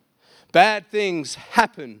people. Bad things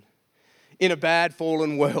happen in a bad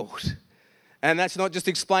fallen world. And that's not just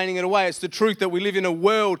explaining it away. It's the truth that we live in a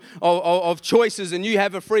world of choices, and you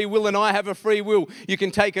have a free will and I have a free will. You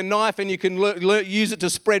can take a knife and you can use it to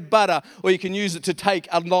spread butter, or you can use it to take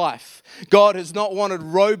a life. God has not wanted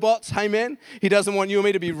robots, amen? He doesn't want you and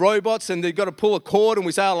me to be robots and they've got to pull a cord and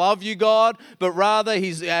we say, I love you, God. But rather,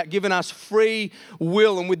 he's given us free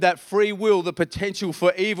will, and with that free will, the potential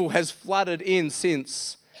for evil has flooded in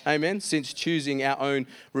since. Amen. Since choosing our own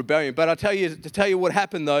rebellion. But to tell you what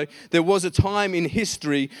happened though, there was a time in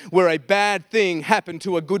history where a bad thing happened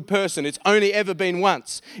to a good person. It's only ever been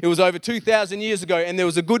once. It was over 2,000 years ago, and there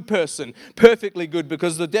was a good person, perfectly good,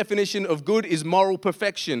 because the definition of good is moral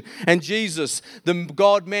perfection. And Jesus, the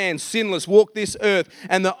God-man, sinless, walked this earth.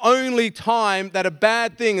 And the only time that a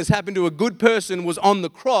bad thing has happened to a good person was on the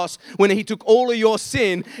cross, when he took all of your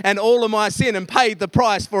sin and all of my sin and paid the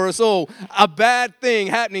price for us all. A bad thing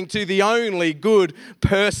happened to the only good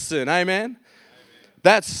person. Amen?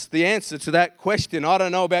 That's the answer to that question. I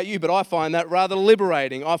don't know about you, but I find that rather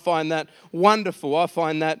liberating. I find that wonderful. I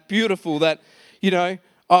find that beautiful, that,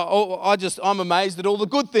 I'm amazed at all the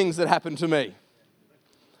good things that happen to me.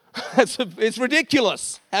 It's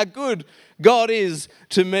ridiculous how good God is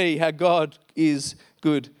to me, how God is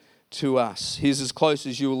good to us. He's as close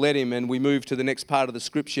as you will let him. And we move to the next part of the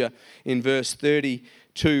scripture in verse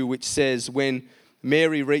 32, which says, when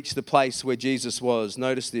Mary reached the place where Jesus was,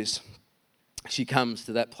 notice this, she comes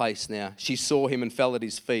to that place now. She saw him and fell at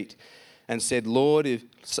his feet and said, Lord,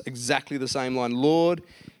 exactly the same line, Lord,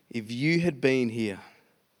 if you had been here,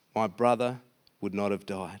 my brother would not have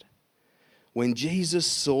died. When Jesus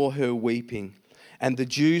saw her weeping, and the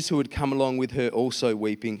Jews who had come along with her also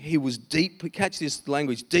weeping, he was deeply, catch this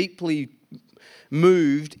language, deeply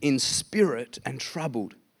moved in spirit and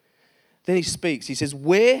troubled. Then he speaks. He says,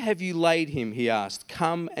 where have you laid him? He asked.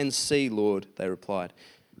 Come and see, Lord, they replied.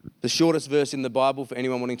 The shortest verse in the Bible for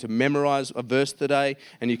anyone wanting to memorize a verse today,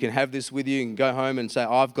 and you can have this with you and go home and say,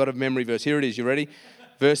 I've got a memory verse. Here it is. You ready?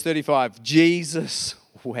 Verse 35. Jesus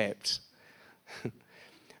wept.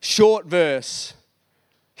 Short verse,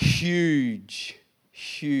 huge,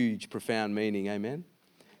 profound meaning. Amen.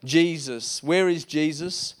 Jesus. Where is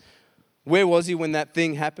Jesus? Where was he when that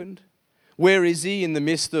thing happened? Where is he in the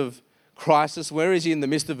midst of crisis? Where is he in the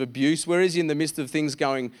midst of abuse? Where is he in the midst of things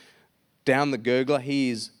going down the gurgler? He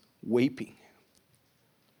is weeping.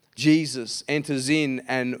 Jesus enters in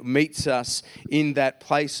and meets us in that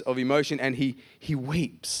place of emotion, and he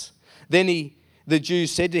weeps. Then the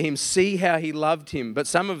Jews said to him, see how he loved him. But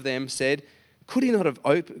some of them said, could he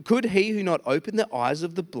who not opened the eyes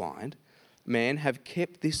of the blind man have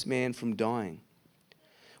kept this man from dying?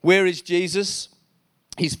 Where is Jesus?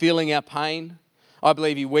 He's feeling our pain. I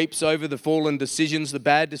believe he weeps over the fallen decisions, the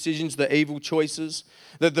bad decisions, the evil choices,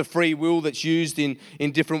 the free will that's used in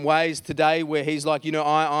different ways today, where he's like,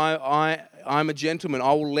 I'm a gentleman.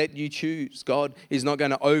 I will let you choose. God is not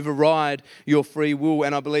going to override your free will,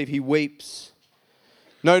 and I believe he weeps.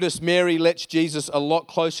 Notice Mary lets Jesus a lot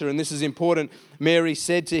closer, and this is important. Mary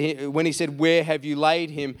said to him, when he said, where have you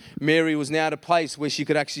laid him? Mary was now at a place where she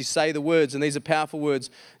could actually say the words, and these are powerful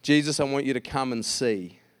words. Jesus, I want you to come and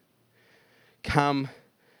see. Come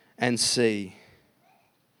and see.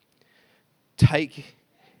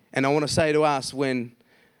 And I want to say to us, if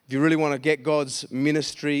you really want to get God's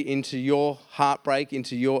ministry into your heartbreak,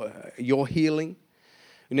 into your healing,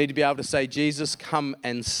 you need to be able to say, Jesus, come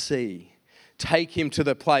and see. Take him to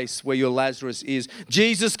the place where your Lazarus is.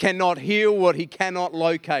 Jesus cannot heal what he cannot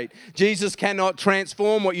locate. Jesus cannot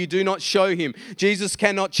transform what you do not show him. Jesus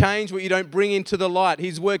cannot change what you don't bring into the light.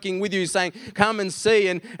 He's working with you. He's saying, come and see.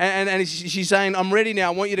 And she's saying, I'm ready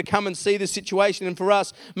now. I want you to come and see the situation. And for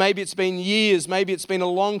us, maybe it's been years. Maybe it's been a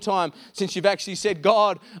long time since you've actually said,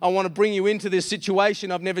 God, I want to bring you into this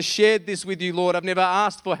situation. I've never shared this with you, Lord. I've never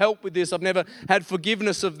asked for help with this. I've never had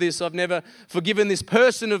forgiveness of this. I've never forgiven this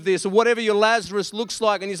person of this, or whatever your Lazarus looks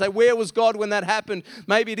like. And you say, where was God when that happened?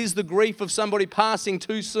 Maybe it is the grief of somebody passing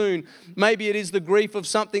too soon. Maybe it is the grief of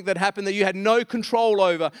something that happened that you had no control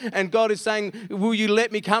over. And God is saying, will you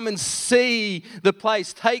let me come and see the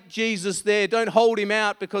place? Take Jesus there. Don't hold him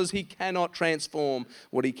out, because he cannot transform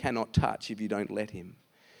what he cannot touch if you don't let him.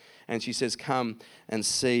 And she says, come and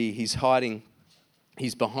see. He's hiding.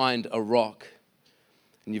 He's behind a rock,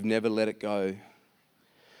 and you've never let it go.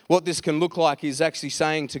 What this can look like is actually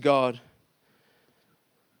saying to God,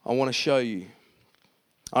 I want to show you.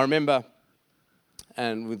 I remember,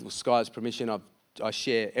 and with Sky's permission, I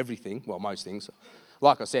share everything, well, most things.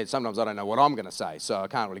 Like I said, sometimes I don't know what I'm going to say, so I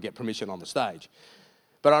can't really get permission on the stage.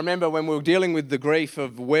 But I remember when we were dealing with the grief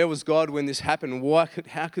of where was God when this happened?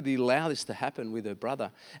 How could he allow this to happen with her brother?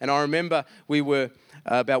 And I remember we were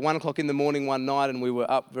about 1 o'clock in the morning one night, and we were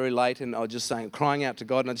up very late, and I was just crying out to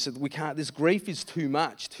God, and I just said, this grief is too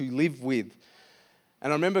much to live with.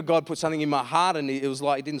 And I remember God put something in my heart, and it was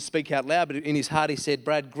like he didn't speak out loud, but in his heart he said,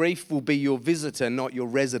 Brad, grief will be your visitor, not your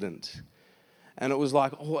resident. And it was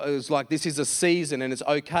like, this is a season and it's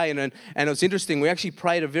okay. And it was interesting. We actually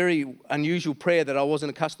prayed a very unusual prayer that I wasn't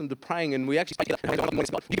accustomed to praying. And we actually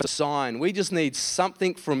give us a sign. We just need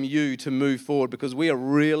something from you to move forward, because we are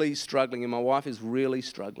really struggling, and my wife is really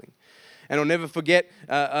struggling. And I'll never forget,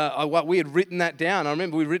 we had written that down. I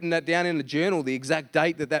remember we'd written that down in the journal, the exact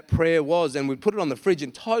date that prayer was, and we'd put it on the fridge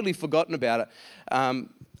and totally forgotten about it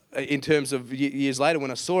in terms of years later when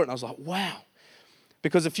I saw it. And I was like, wow.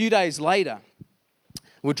 Because a few days later,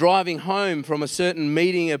 we're driving home from a certain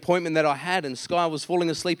meeting appointment that I had, and Sky was falling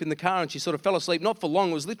asleep in the car, and she sort of fell asleep, not for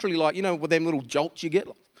long. It was literally like, with them little jolts you get,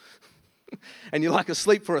 and you're like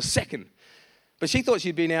asleep for a second. But she thought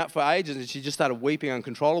she'd been out for ages, and she just started weeping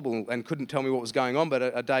uncontrollable and couldn't tell me what was going on.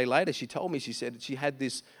 But a day later, she told me, she said she had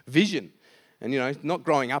this vision. And, not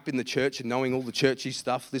growing up in the church and knowing all the churchy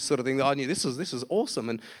stuff, this sort of thing, I knew this was awesome.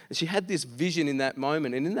 And she had this vision in that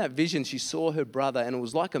moment. And in that vision, she saw her brother, and it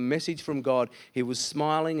was like a message from God. He was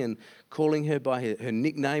smiling and calling her by her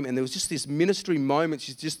nickname. And there was just this ministry moment.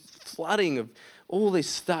 She's just flooding of all this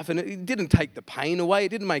stuff, and it didn't take the pain away, it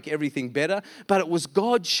didn't make everything better, but it was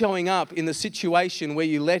God showing up in the situation where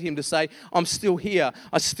you let him to say, I'm still here,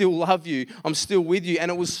 I still love you, I'm still with you,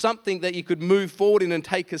 and it was something that you could move forward in and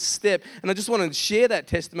take a step. And I just want to share that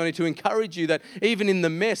testimony to encourage you that even in the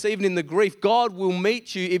mess, even in the grief, God will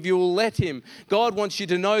meet you if you will let him. God wants you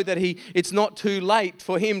to know that it's not too late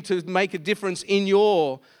for him to make a difference in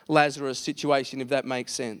your Lazarus situation, if that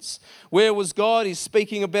makes sense. Where was God? He's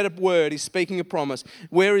speaking a better word. He's speaking a promise.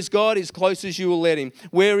 Where is God? He's close as you will let him.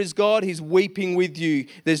 Where is God? He's weeping with you.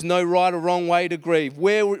 There's no right or wrong way to grieve.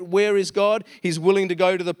 Where is God? He's willing to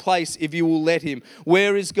go to the place if you will let him.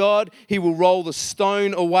 Where is God? He will roll the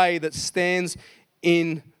stone away that stands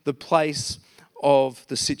in the place of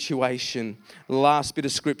the situation. The last bit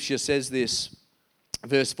of scripture says this,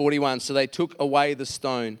 verse 41, so they took away the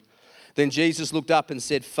stone. Then Jesus looked up and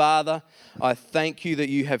said, Father, I thank you that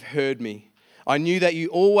you have heard me. I knew that you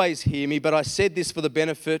always hear me, but I said this for the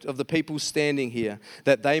benefit of the people standing here,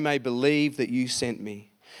 that they may believe that you sent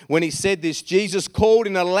me. When he said this, Jesus called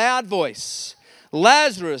in a loud voice,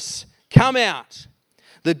 Lazarus, come out.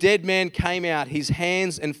 The dead man came out, his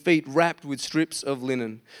hands and feet wrapped with strips of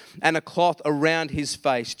linen and a cloth around his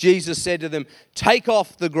face. Jesus said to them, take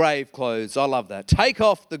off the grave clothes. I love that. Take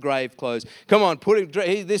off the grave clothes. Come on,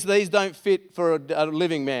 these don't fit for a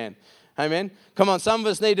living man. Amen. Come on, some of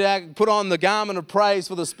us need to put on the garment of praise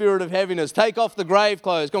for the spirit of heaviness. Take off the grave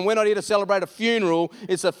clothes. Come on, we're not here to celebrate a funeral.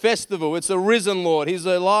 It's a festival. It's a risen Lord. He's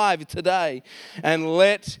alive today. And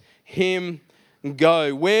let him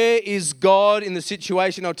go. Where is God in the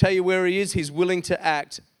situation? I'll tell you where he is. He's willing to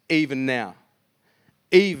act even now.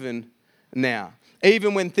 Even now.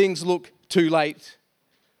 Even when things look too late,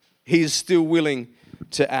 he is still willing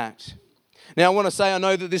to act. Now I want to say I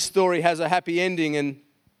know that this story has a happy ending, and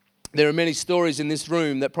there are many stories in this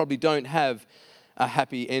room that probably don't have a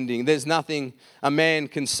happy ending. There's nothing a man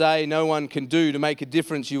can say, no one can do to make a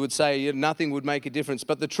difference. You would say nothing would make a difference.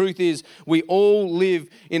 But the truth is, we all live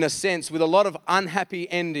in a sense with a lot of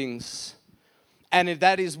unhappy endings. And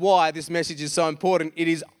that is why this message is so important. It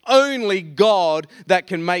is only God that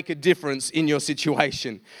can make a difference in your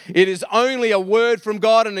situation. It is only a word from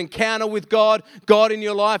God, an encounter with God in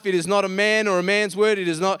your life. It is not a man or a man's word. It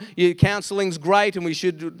is not, counseling's great and we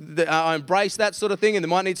should embrace that sort of thing, and they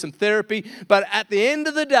might need some therapy. But at the end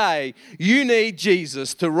of the day, you need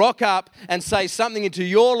Jesus to rock up and say something into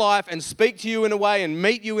your life and speak to you in a way and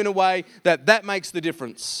meet you in a way that makes the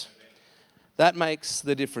difference. That makes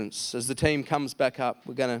the difference. As the team comes back up,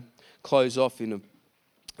 we're going to close off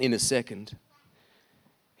in a second.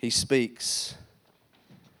 He speaks.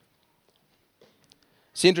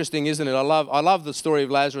 It's interesting, isn't it? I love the story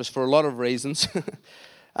of Lazarus for a lot of reasons.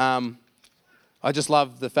 I just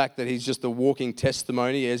love the fact that he's just a walking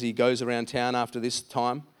testimony as he goes around town after this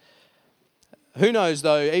time. Who knows,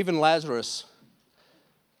 though, even Lazarus,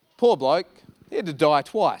 poor bloke, he had to die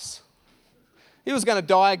twice. He was going to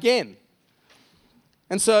die again.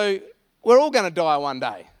 And so we're all going to die one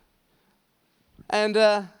day.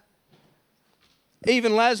 And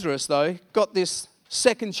even Lazarus, though, got this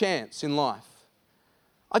second chance in life.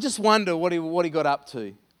 I just wonder what he got up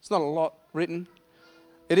to. It's not a lot written.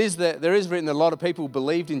 There is written that a lot of people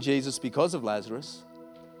believed in Jesus because of Lazarus.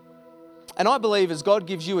 And I believe as God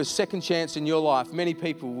gives you a second chance in your life, many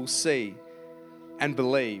people will see and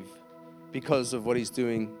believe because of what he's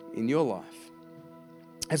doing in your life.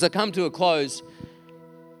 As I come to a close,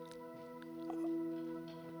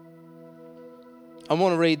 I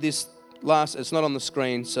want to read this last, it's not on the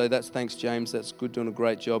screen, so thanks James, that's good, doing a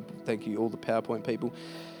great job. Thank you all the PowerPoint people.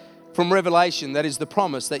 From Revelation, that is the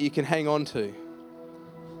promise that you can hang on to.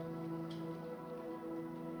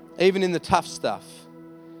 Even in the tough stuff,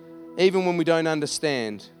 even when we don't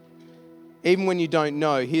understand, even when you don't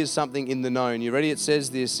know, here's something in the known. You ready? It says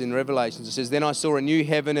this in Revelation. It says, then I saw a new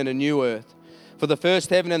heaven and a new earth. For the first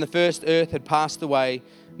heaven and the first earth had passed away,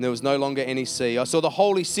 and there was no longer any sea. I saw the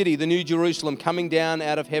holy city, the new Jerusalem, coming down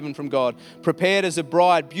out of heaven from God, prepared as a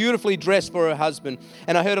bride, beautifully dressed for her husband.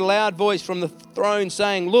 And I heard a loud voice from the throne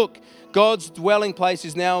saying, look, God's dwelling place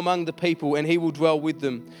is now among the people, and he will dwell with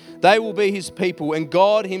them. They will be his people, and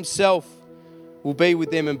God himself will be with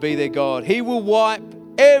them and be their God. He will wipe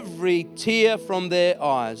every tear from their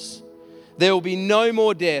eyes. There will be no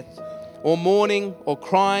more death, or mourning, or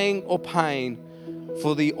crying, or pain,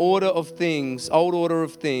 for the old order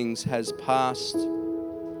of things has passed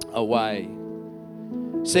away.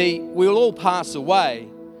 See, we'll all pass away,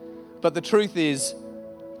 but the truth is,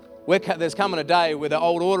 there's coming a day where the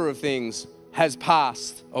old order of things has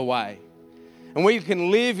passed away. And we can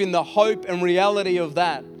live in the hope and reality of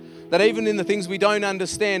that even in the things we don't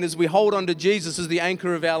understand, as we hold on to Jesus as the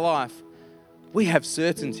anchor of our life, We have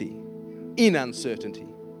certainty in uncertainty.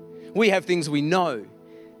 We have things we know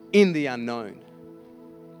in the unknown.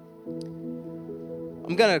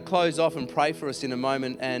 I'm going to close off and pray for us in a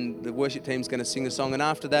moment, and the worship team's going to sing a song. And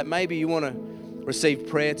after that, maybe you want to receive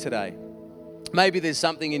prayer today. Maybe there's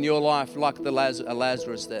something in your life like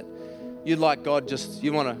Lazarus that you'd like God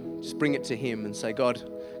you want to just bring it to Him and say, God,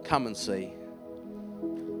 come and see.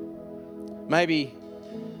 Maybe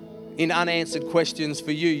in unanswered questions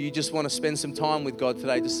for you, you just want to spend some time with God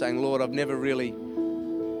today, just saying, Lord, I've never really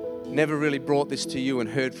brought this to you and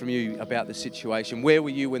heard from you about the situation. Where were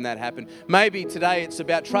you when that happened? Maybe today it's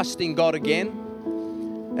about trusting God again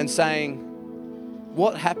and saying,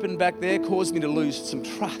 what happened back there caused me to lose some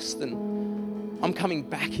trust, and I'm coming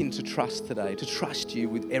back into trust today, to trust you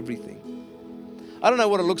with everything. I don't know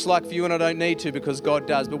what it looks like for you, and I don't need to because God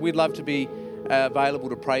does, but we'd love to be available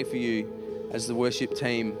to pray for you as the worship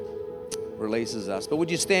team releases us. But would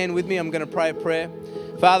you stand with me? I'm going to pray a prayer.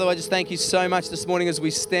 Father, I just thank you so much this morning as we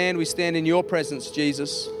stand in your presence,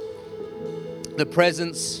 Jesus. The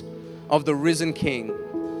presence of the risen King.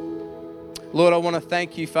 Lord, I want to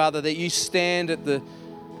thank you, Father, that you stand at the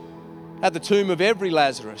tomb of every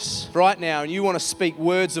Lazarus right now, and you want to speak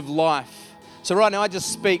words of life. So right now I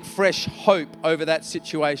just speak fresh hope over that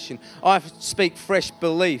situation. I speak fresh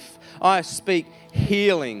belief. I speak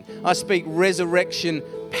healing. I speak resurrection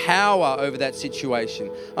power over that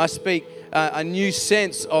situation. I speak a new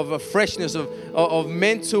sense of a freshness of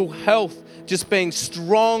mental health, just being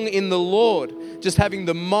strong in the Lord, just having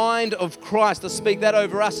the mind of Christ. I speak that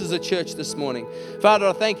over us as a church this morning. Father,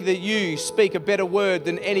 I thank you that you speak a better word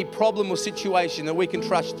than any problem or situation, that we can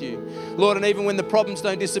trust you. Lord, and even when the problems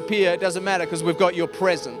don't disappear, it doesn't matter because we've got your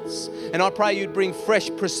presence. And I pray you'd bring fresh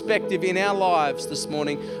perspective in our lives this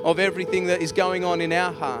morning of everything that is going on in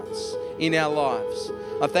our hearts, in our lives.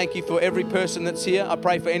 I thank you for every person that's here. I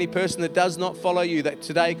pray for any person that does not follow you, that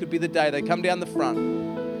today could be the day they come down the front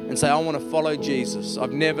and say, I want to follow Jesus.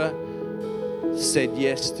 I've never said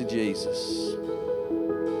yes to Jesus.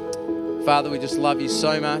 Father, we just love you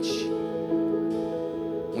so much.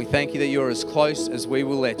 We thank you that you're as close as we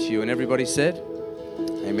will let you. And everybody said,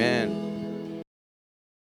 amen.